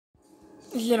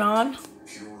Is it on?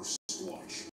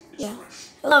 Yeah.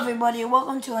 Hello everybody,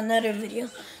 welcome to another video.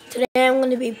 Today I'm going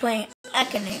to be playing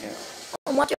Akinator.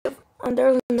 I'm watching,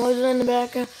 there's noises in the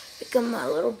background because my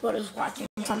little brother's watching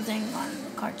something on the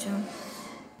cartoon.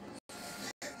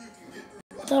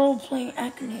 I thought I was playing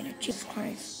Akinator, Jesus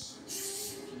Christ.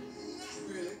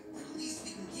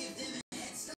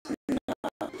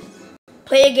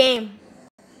 Play a game.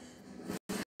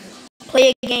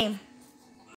 Play a game.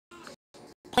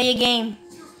 Play a game.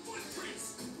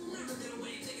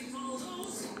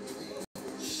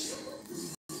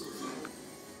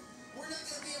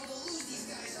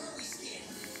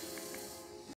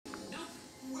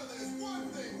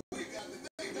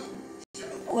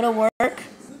 Would it work?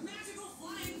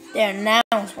 There, now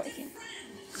it's working.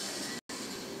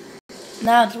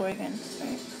 Now it's working.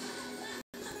 Right.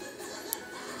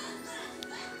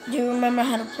 Do you remember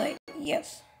how to play?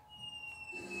 Yes.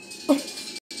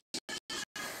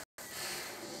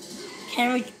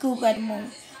 Can't reach Google at the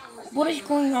moment. What is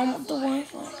going on with the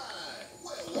Wi-Fi?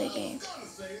 Play game.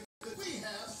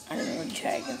 I didn't really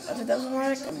try again. If it doesn't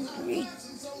work, I'm gonna read.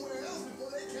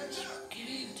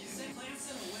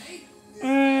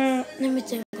 Let me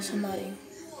think of somebody.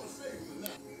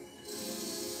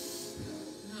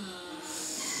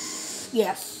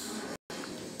 Yes.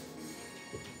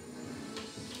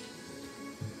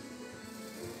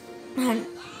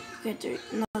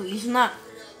 No, he's not.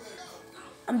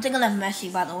 I'm thinking of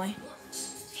Messi, by the way.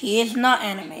 He is not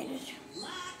animated.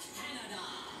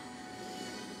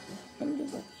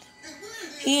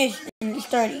 He is in his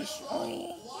 30s. Oh,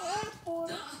 yeah.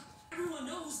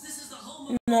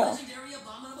 No.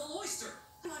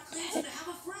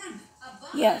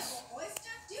 Yes.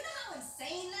 Do you know how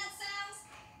insane that sounds?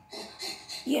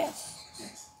 Yes.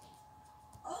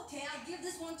 Okay, I'll give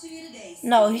this one to you today.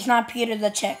 No, he's not Peter the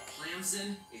Czech.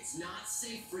 Clemson, it's not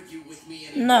safe for you with me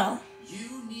anymore. No.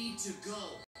 You need to go.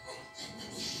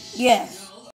 Yes.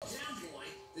 No, down boy.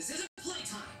 This isn't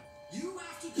playtime. You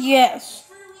have to go. Yes.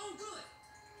 For your own good.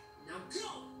 Now go.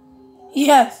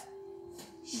 Yes.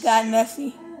 God,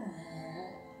 Messi.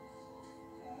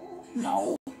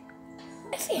 No.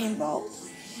 Messi ain't involved.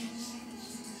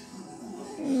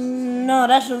 No,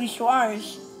 that's Luis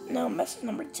Suarez. No, Messi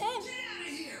number 10. Get out of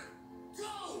here.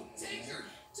 Go. Take your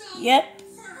Yep.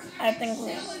 I think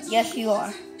we are. Yes, you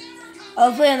are.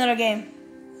 I'll play another game.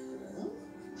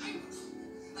 I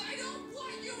don't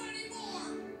want you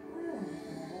anymore.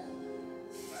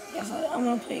 Yes, I'm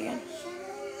gonna play again.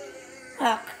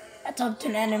 Fuck. I talked to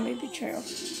an enemy betrayal.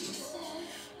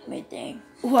 Wait, dang.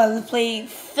 Well, let's play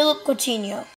Philip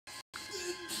Coutinho.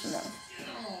 No.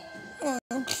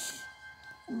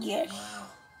 Yes. Wow,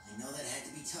 I know that had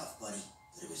to be tough, buddy,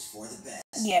 but it was for the best.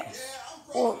 Yes.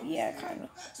 Well, yeah, kind of.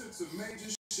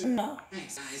 No.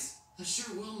 Thanks, guys. I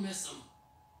sure will miss him.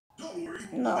 Don't worry.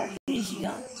 No, he's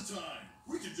young. All the time.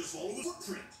 We can just follow the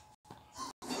footprint.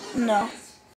 No.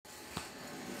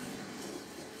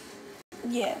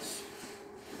 Yes.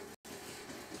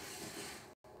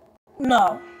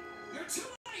 No. You're too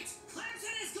late.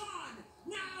 Clemson is gone.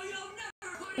 Now you'll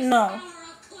never punish No. the power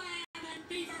of Clam and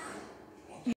Beaver.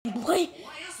 Wait.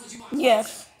 Why else would you want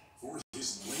Yes. For his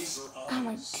laser Oh,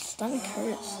 my stomach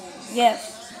hurts.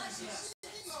 Yes.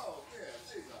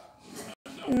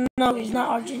 No, he's not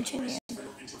Argentinian.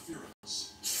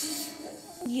 interference.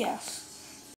 Yes.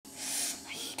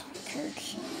 My stomach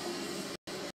hurts.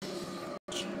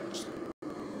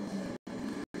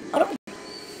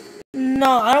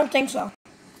 No, I don't think so.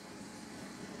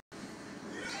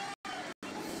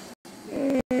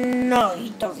 No, he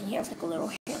doesn't. He has like a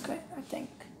little haircut, I think.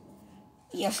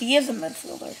 Yes, he is a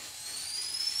midfielder.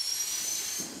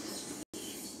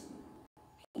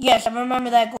 Yes, I remember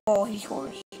that goal he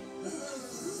scored.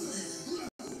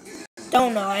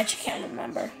 Don't know, I actually can't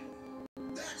remember.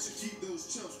 That should keep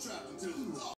those chumps trapped until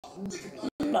the thaw.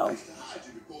 No. To hide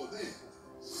you before then.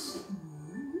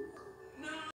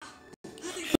 I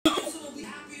think Clemson will be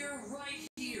happier right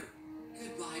here.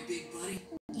 Goodbye, big buddy.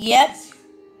 Yep.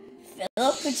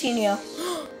 Philip Coutinho.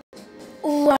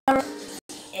 Ooh,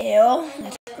 ew.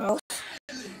 That's gross.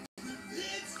 Okay,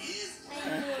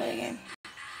 play a game.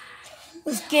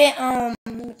 Let's get, let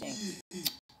me think.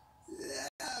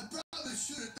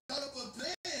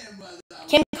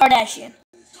 Kim Kardashian.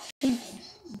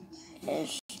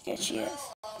 Yes, she is.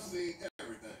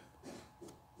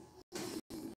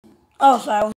 Oh,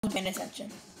 sorry, I wasn't paying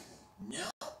attention. No.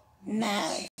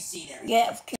 Nah. You've seen everything.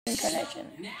 Yeah, Kim Kardashian.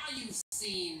 Now you've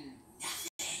seen nothing.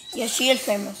 Yeah, she is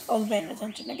famous. I was paying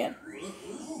attention again.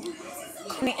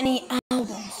 Any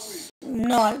albums?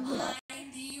 No, I did not.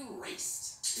 Mind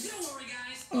erased. Don't worry,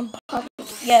 guys.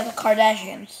 Yeah, the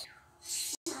Kardashians.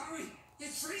 Sorry,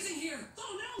 it's freezing here.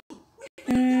 Oh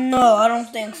no. No, I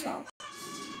don't think so.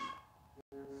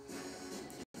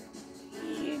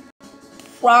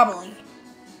 Probably.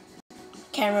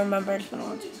 Can't remember. It's been a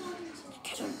long time.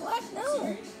 Catching Black?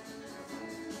 No.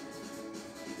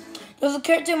 Does the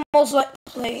character most likely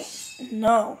play?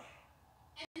 No.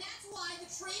 And that's why the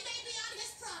tree may be on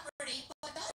his property,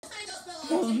 but those mangoes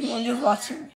belong to me. I'm just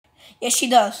watching. Yes, she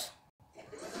does.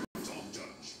 Don't judge.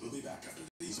 We'll be back after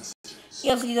these messages.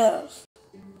 Yes, he does.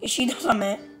 Yes, she does, I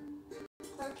meant.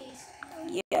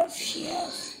 Cookies. Yes, she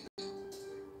has.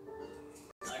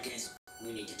 Marcus,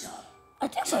 we need to talk. I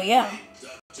think so, yeah. The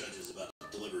judge is about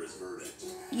to deliver his verdict.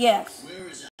 Yes. Where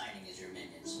is hiding as your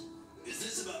minions? Is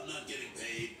this about not getting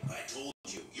paid? I told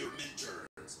you, you're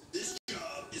interns. This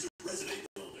job is a resume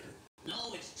builder.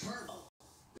 No, it's Turbo.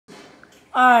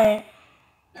 Alright.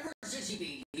 Ever since you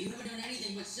beat me, you haven't done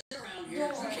anything but sit around here.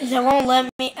 and try to- Since it won't let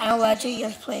me, I'll let you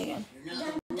just play again. You're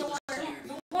not the real player.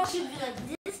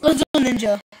 Let's do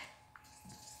Ninja.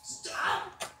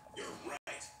 Stop. You're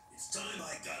right. It's time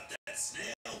I got that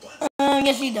snail. What?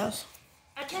 Yes, he does.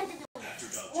 After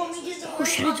Dog Want me to Judge do the Or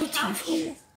should I do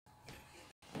Tifu?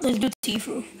 Let's do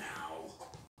Tifu. now.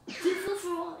 Tifu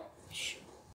for what?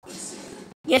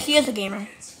 Yes, he is a gamer.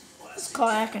 It's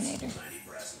called Akinator. Tiny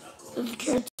brass knuckles. Does the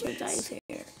character die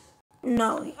here?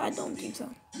 No, I don't think so.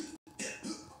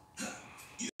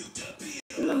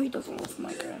 No, he doesn't love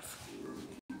Minecraft.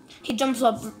 He jumps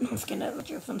up and skin at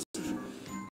your offensive.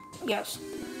 Yes.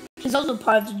 He's also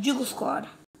part of the Jugo Squad.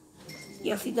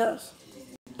 Yes, he does.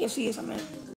 Yes, he is, I mean.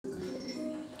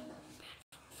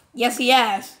 Yes, he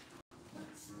has.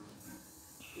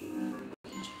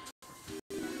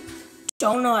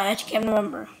 Don't know, I actually can't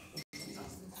remember.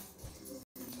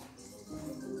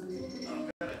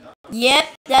 Yep,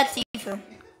 that's Tifu.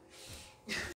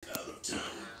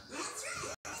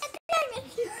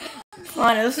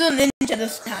 Fine, let's do Ninja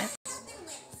this time.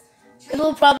 It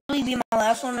will probably be my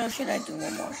last one, or should I do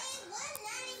one more?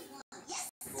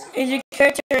 Is your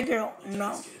character a girl?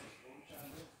 No.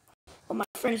 But my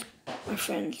friend's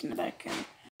in the background.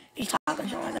 He's talking,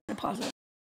 so I'm gonna pause it.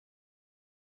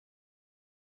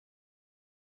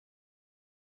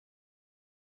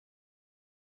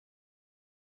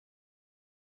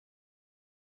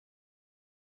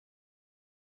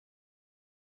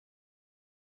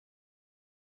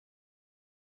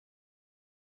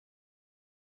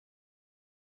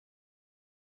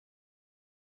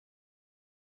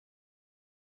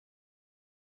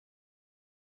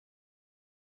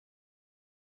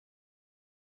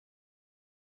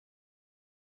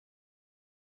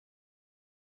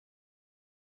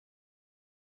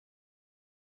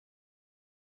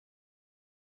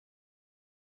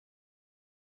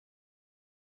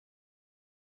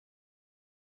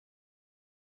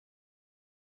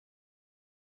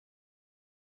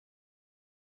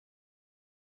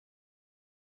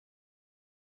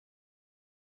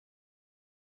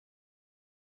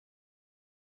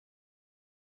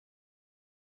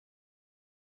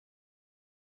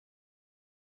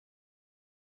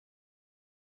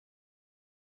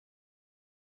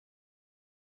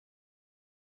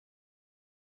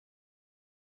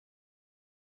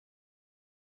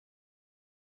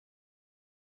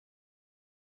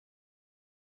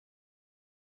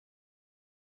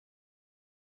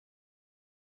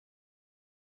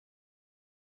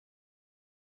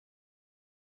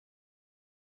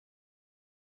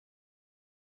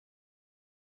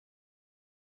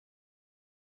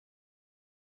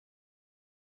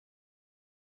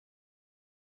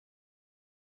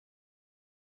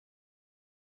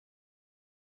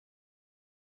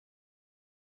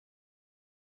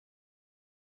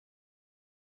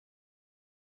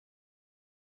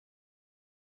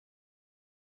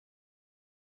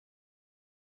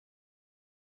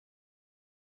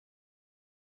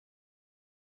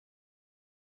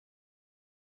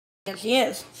 Yes, he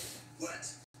is.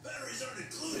 What? Batteries aren't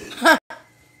included.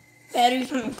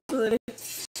 Batteries are included.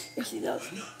 Yes, he does.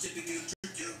 I'm not tipping you to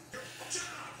do.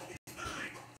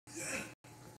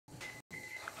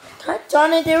 God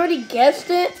darn it, they already guessed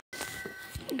it.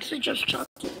 I guess I just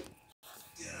chucked it.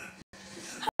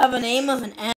 Have a name of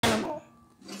an animal.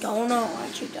 Don't know, I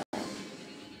actually don't.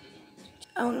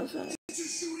 I don't know if that. It's a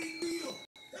shooting needle.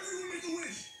 Everyone make a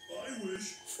wish. I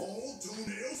wish all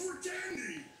toenails were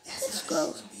candy. It's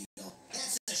gross.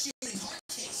 That's a shooting heart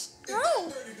case. No.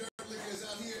 Dirty dirt lickers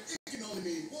out here, it can only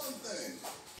mean one thing.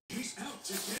 He's out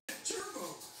to get Turbo.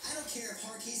 I don't care if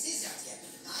Hardcase is out yet.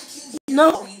 I came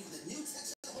No. train for the new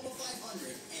Texas Homo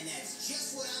 500, and that's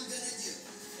just what I'm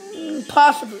gonna do.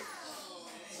 Possibly.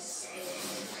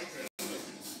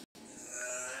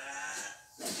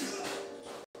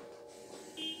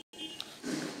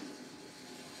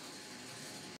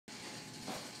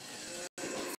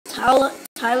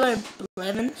 Tyler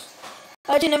Blevins.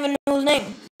 I didn't even know his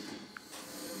name.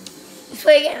 Let's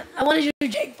play again. I want to do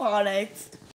Jake Paul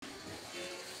next.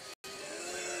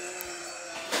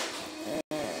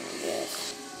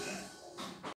 Yes.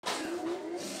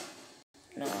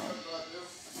 No.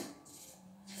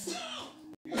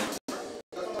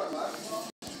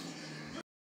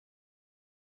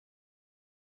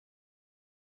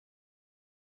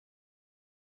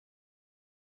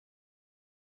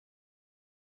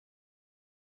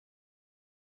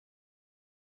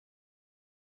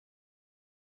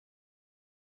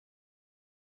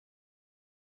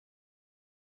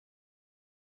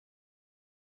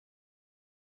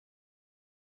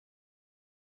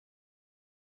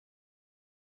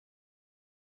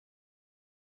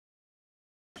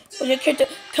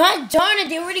 God darn it,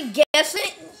 they already guessed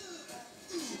it?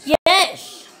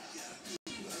 Yes.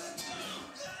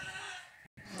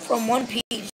 From One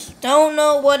Piece. Don't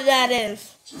know what that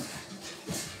is.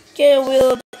 Get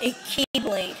wield a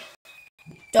keyblade.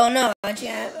 Don't know. Actually,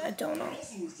 I don't know.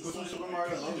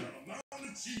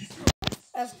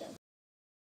 That's good.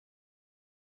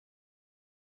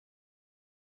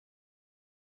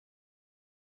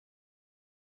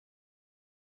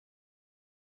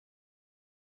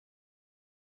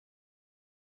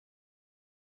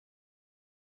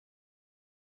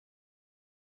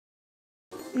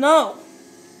 No.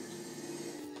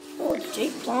 Oh, it's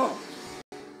Jake Paul.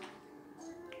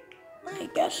 I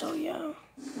guess so, yeah.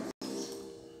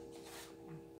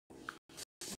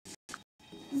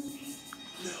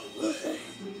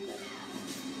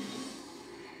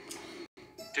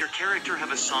 Does your character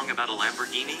have a song about a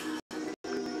Lamborghini?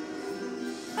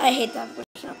 I hate that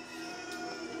question.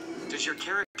 Does your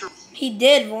character... He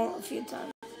did one a few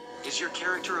times. Is your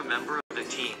character a member of a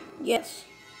team? Yes.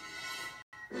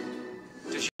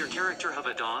 Does your character have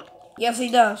a dog? Yes, he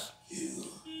does.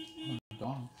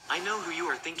 I know who you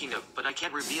are thinking of, but I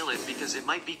can't reveal it because it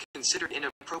might be considered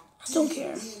inappropriate. I don't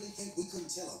care.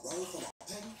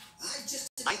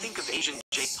 I think of Asian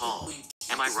Jake Paul.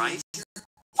 Am I right?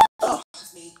 Oh.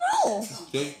 No.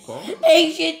 Jake Paul?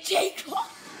 Asian Jake Paul.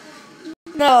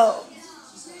 No.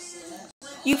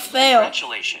 You failed.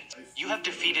 Congratulations. You have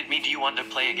defeated me. Do you want to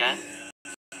play again?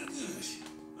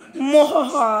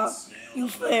 Mwahaha. You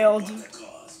failed.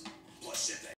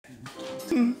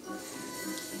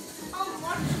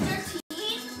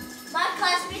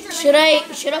 Should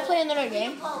I play another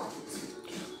game?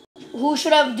 Who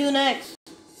should I do next?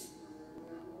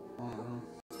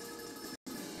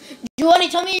 Giovanni,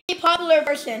 tell me a popular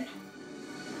person.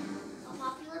 A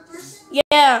popular person?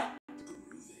 Yeah.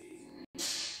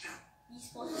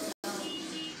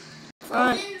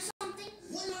 Fine. Logan or something?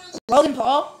 Logan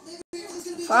Paul?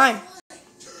 Fine.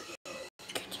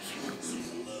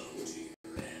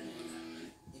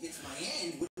 If it's my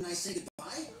end, wouldn't I say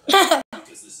goodbye?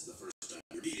 Because this is the first time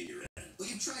you're meeting your end. Well,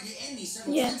 you've tried to end me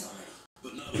several Yeah. times already.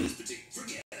 But not in this particular.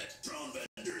 Forget it. Drone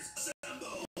vendors,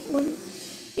 assemble.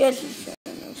 Yes, you should.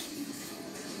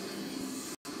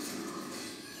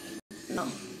 No.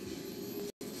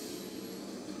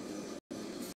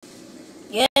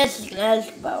 Yes, you can ask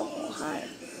about Ohio.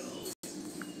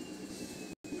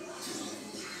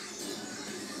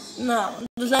 No,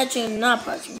 there's actually not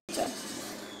parking test.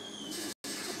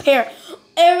 Parrot.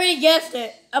 I already guessed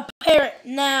it. A parrot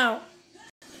now.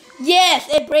 Yes,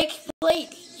 it breaks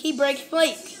plates. He breaks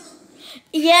plates.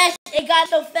 Yes, it got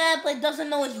so fat, but it doesn't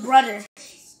know his brother.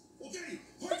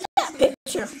 Look at that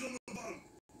picture.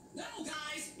 No,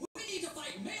 guys, we need to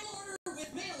fight mail order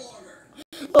with mail order.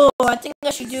 Oh, I think I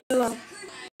should do.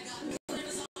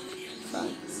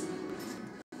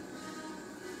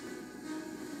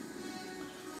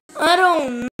 I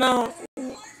don't know.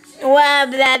 Blah,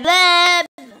 blah, blah.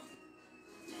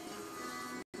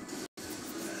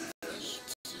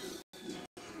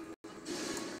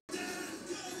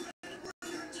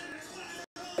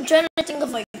 I'm trying to think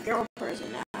of like a girl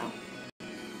person now.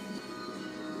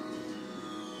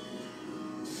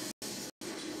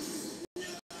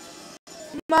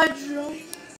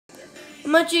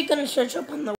 I'm actually gonna search up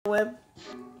on the web.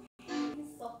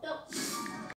 Fucked up.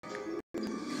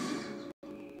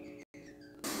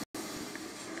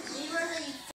 Leave her that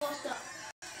you fucked up.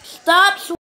 Stop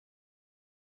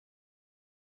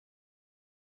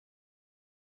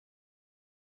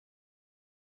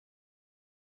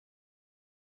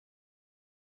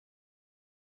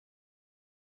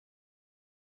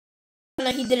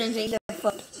like he didn't say the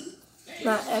fuck.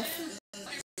 Not F.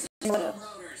 Whatever.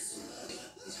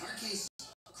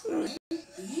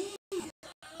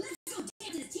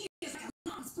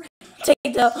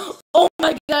 Take the. Oh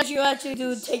my gosh, you actually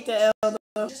do take the L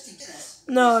though.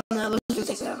 No, let's just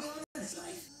take the L.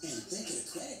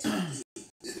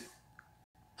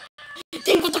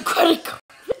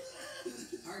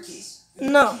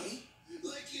 No.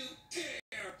 Like you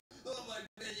care. All my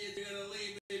minions are gonna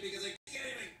leave me because I can't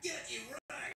even get you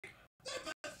right.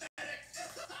 They're pathetic.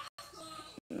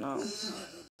 No.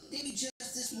 Maybe just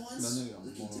this once.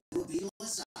 We can do a beetle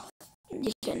assault.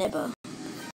 You can never.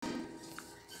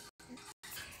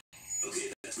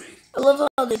 Okay, that's great. I love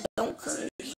how they don't curse.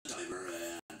 Timer,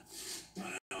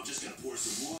 and I'm just gonna pour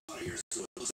some water here so it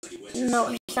looks like you wet No,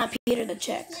 it's not Peter to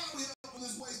check.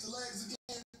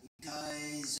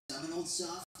 Because I'm an old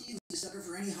softie who's a sucker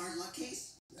for any hard luck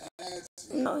case.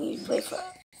 No, you play for.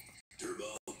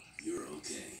 Turbo, you're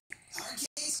okay. Hard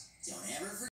case? Don't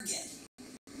ever forget.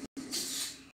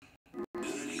 And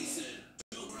then he said,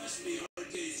 don't rush me, hard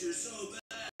case, you're so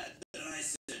bad. And I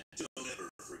said, don't ever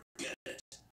forget it.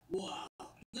 Wow.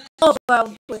 Oh,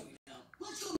 wow. Wait.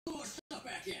 Let's go put more stuff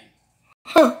back in.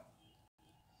 Huh.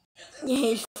 Yeah,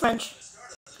 he's French.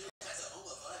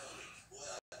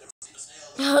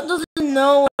 How does it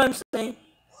know what I'm saying?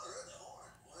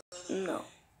 No.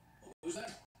 Who's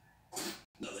that?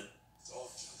 Nothing.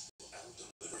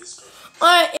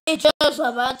 Alright, it's just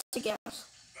about to guess.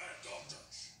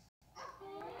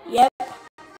 Yep.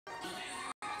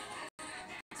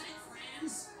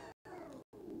 Friends?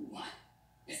 What?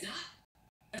 It's not?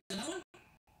 There's another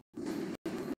one?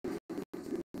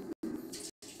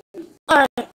 Alright.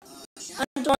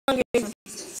 I'm doing good.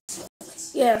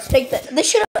 Yes, take that. They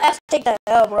should have asked to take that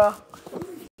L, bro.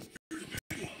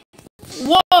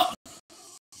 What?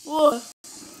 What?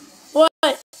 What?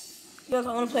 Yes,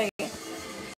 I want to play again.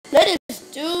 Let us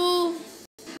do.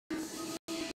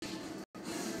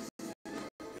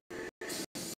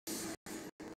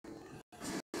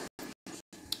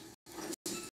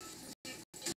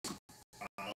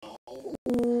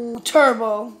 Ooh,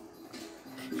 turbo.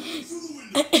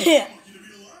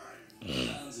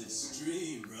 Sounds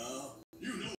extreme, bro.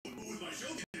 You know, but with my show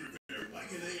getting repaired, I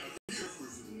can hang out here for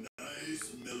some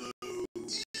nice mellow.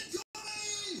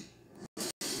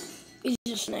 He's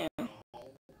a snail.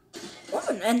 What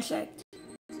an insect.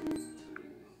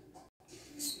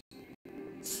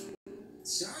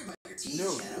 Sorry about your teeth,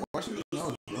 No, Shadow. watch it.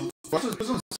 No, bro. Watch it. This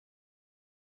one's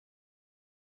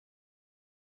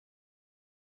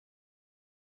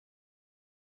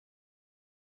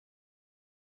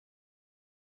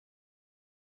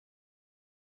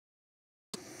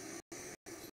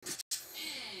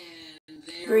And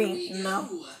there Green, we go. no.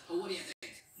 What do you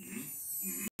think?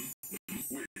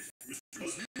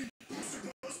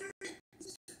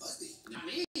 Not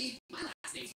me. My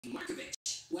last name's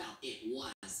Markovich. Well, it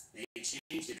was. They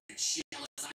changed it to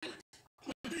Shellis Island.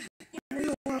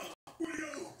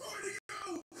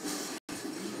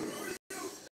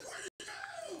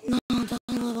 No, it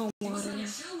doesn't live on It was water. on your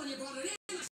show when you brought it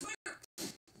in, I swear.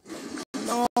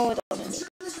 No, it doesn't.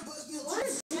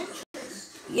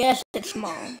 Yes, it's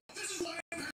small.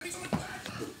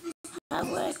 Have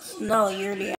legs. No, you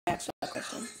already asked that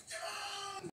question.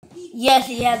 Yes,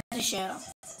 he has the shell.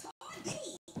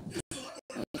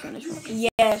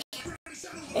 Yes.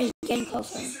 It's getting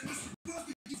closer.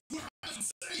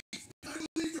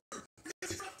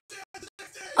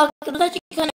 Okay, that you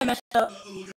kind of messed up.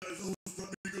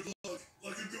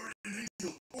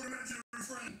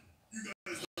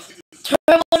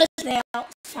 Turbo is now.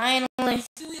 Finally.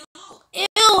 Ew,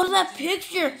 what is that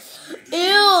picture?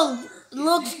 Ew, it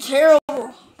looks terrible.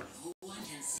 No one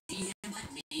can see him but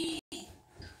me.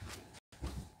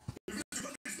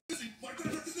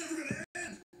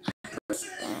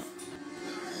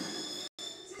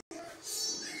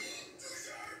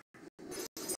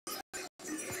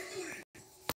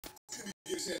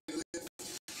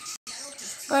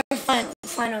 Alright,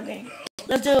 final game.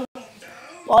 Let's do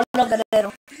Ball of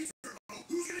Guerrero.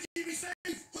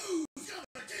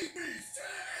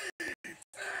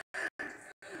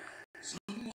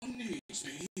 Someone needs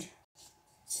me.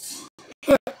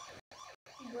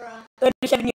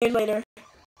 37 years later.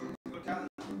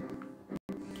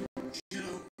 You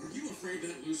know, are you afraid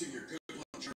that losing your good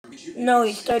luck charm means you No,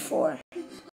 he's 34.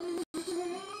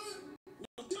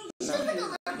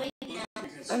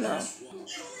 I know.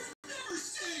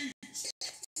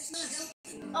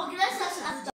 Okay,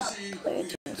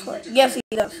 that's not Yes, he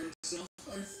does.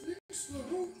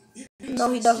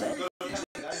 No, he doesn't.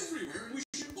 everywhere? We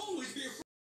should always be afraid.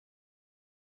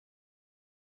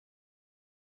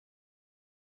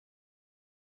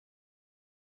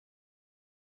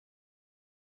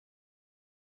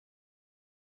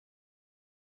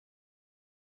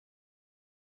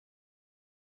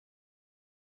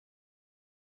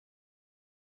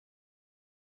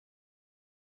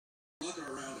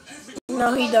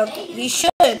 No, he doesn't. He should,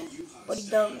 but he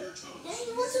doesn't.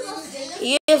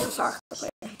 He is a soccer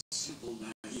player.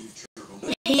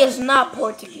 He is not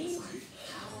Portuguese.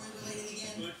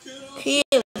 He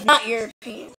is not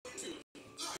European.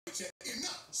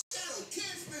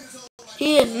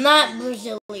 He is not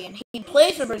Brazilian. He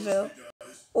plays for Brazil.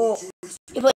 Or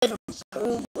he plays for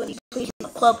Peru, but he plays in a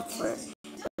club for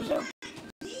Brazil.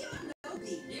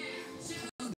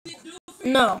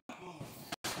 No.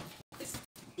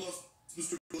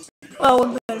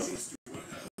 Oh,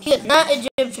 he is not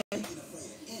Egyptian.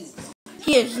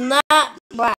 He is not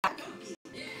black.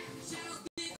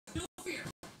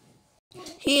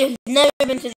 He has never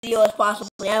been to the U.S.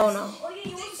 possibly. I don't know.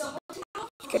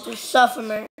 Because he's South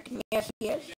American. Yes, he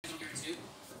is.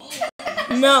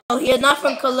 No, he is not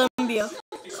from Colombia.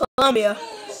 Colombia.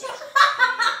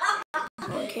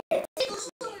 Okay.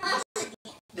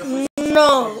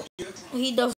 No,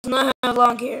 he does not have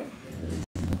long hair.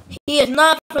 He is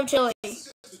not from Chile.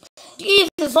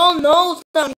 Jesus, all nose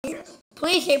down here.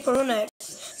 Please say Peru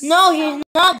next. No, he is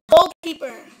not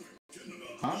goalkeeper.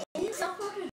 Huh?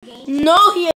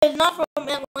 No, he is not from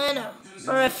Atlanta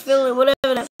or Philly,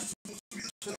 whatever that is.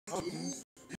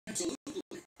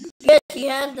 Yes, he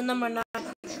has the number 9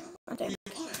 on there. Okay.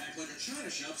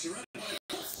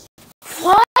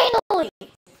 Finally!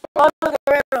 Ronald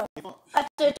Guerrero.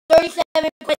 After 37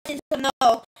 questions of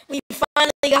no, we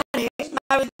finally got it.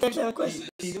 Now with 37 questions.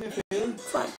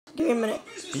 Fine. Give me a minute.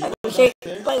 I have to say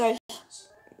bye, guys.